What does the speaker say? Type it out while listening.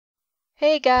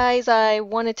Hey guys, I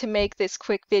wanted to make this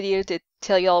quick video to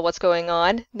tell you all what's going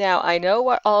on. Now, I know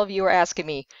what all of you are asking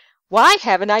me. Why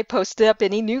haven't I posted up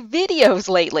any new videos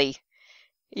lately?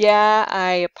 Yeah,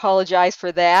 I apologize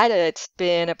for that. It's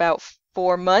been about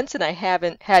 4 months and I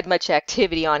haven't had much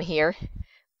activity on here.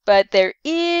 But there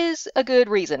is a good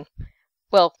reason.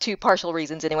 Well, two partial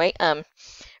reasons anyway.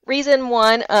 Reason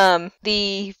one,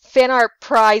 the fan art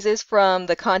prizes from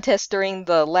the contest during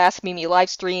the last Mimi live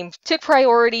stream took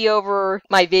priority over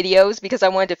my videos because I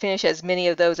wanted to finish as many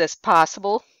of those as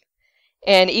possible.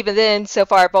 And even then, so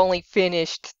far I've only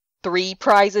finished 3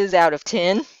 prizes out of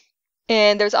 10.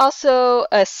 And there's also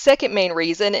a second main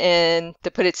reason, and to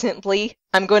put it simply,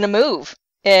 I'm going to move.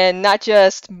 And not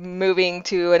just moving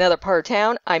to another part of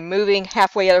town, I'm moving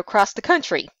halfway across the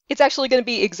country. It's actually going to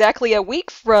be exactly a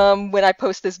week from when I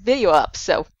post this video up,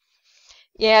 so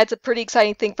yeah, it's a pretty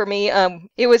exciting thing for me.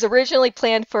 It was originally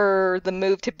planned for the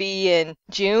move to be in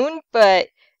June, but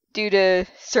due to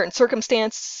certain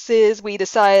circumstances, we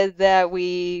decided that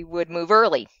we would move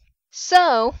early.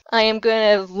 So I am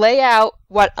going to lay out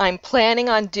what I'm planning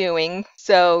on doing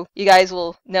so you guys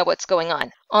will know what's going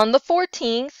on. On the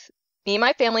 14th, me and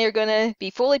my family are going to be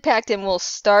fully packed and we'll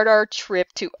start our trip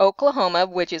to Oklahoma,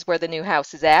 which is where the new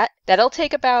house is at. That'll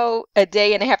take about a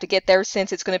day and a half to get there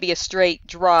since it's going to be a straight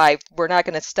drive. We're not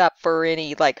going to stop for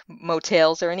any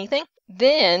motels or anything.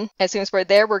 Then, as soon as we're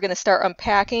there, we're going to start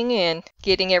unpacking and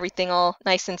getting everything all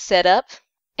nice and set up.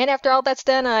 And after all that's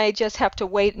done, I just have to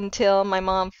wait until my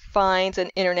mom finds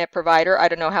an internet provider. I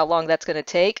don't know how long that's going to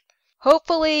take.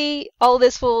 Hopefully, all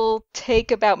this will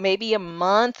take about maybe a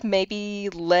month, maybe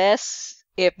less,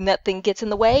 if nothing gets in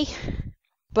the way.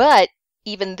 But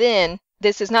even then,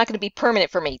 this is not going to be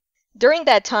permanent for me. During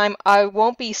that time, I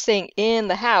won't be staying in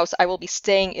the house. I will be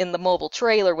staying in the mobile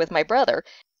trailer with my brother.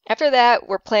 After that,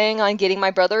 we're planning on getting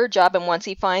my brother a job, and once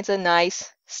he finds a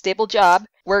nice, stable job,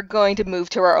 we're going to move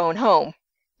to our own home,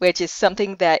 which is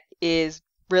something that is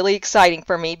really exciting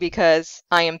for me because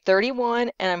I am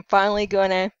 31 and I'm finally going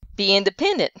to be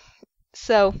independent.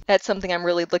 So that's something I'm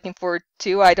really looking forward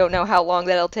to. I don't know how long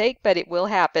that'll take, but it will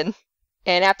happen.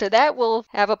 And after that, we'll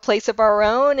have a place of our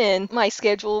own and my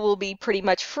schedule will be pretty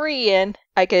much free and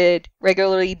I could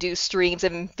regularly do streams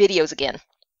and videos again.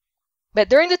 But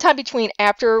during the time between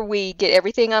after we get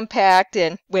everything unpacked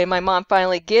and when my mom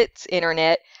finally gets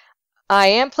internet, I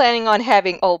am planning on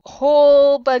having a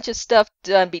whole bunch of stuff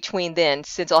done between then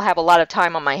since I'll have a lot of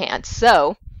time on my hands.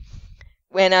 So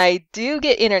when I do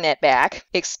get internet back,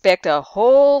 expect a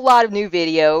whole lot of new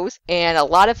videos and a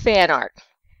lot of fan art.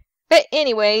 But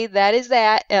anyway, that is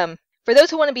that. For those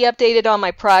who want to be updated on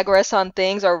my progress on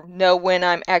things or know when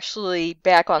I'm actually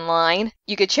back online,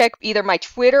 you could check either my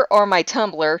Twitter or my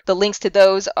Tumblr. The links to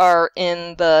those are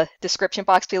in the description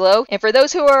box below. And for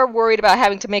those who are worried about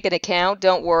having to make an account,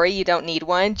 don't worry, you don't need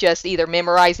one. Just either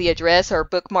memorize the address or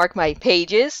bookmark my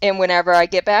pages. And whenever I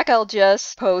get back, I'll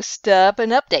just post up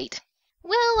an update.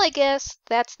 Well, I guess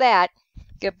that's that.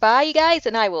 Goodbye, you guys,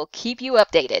 and I will keep you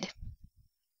updated.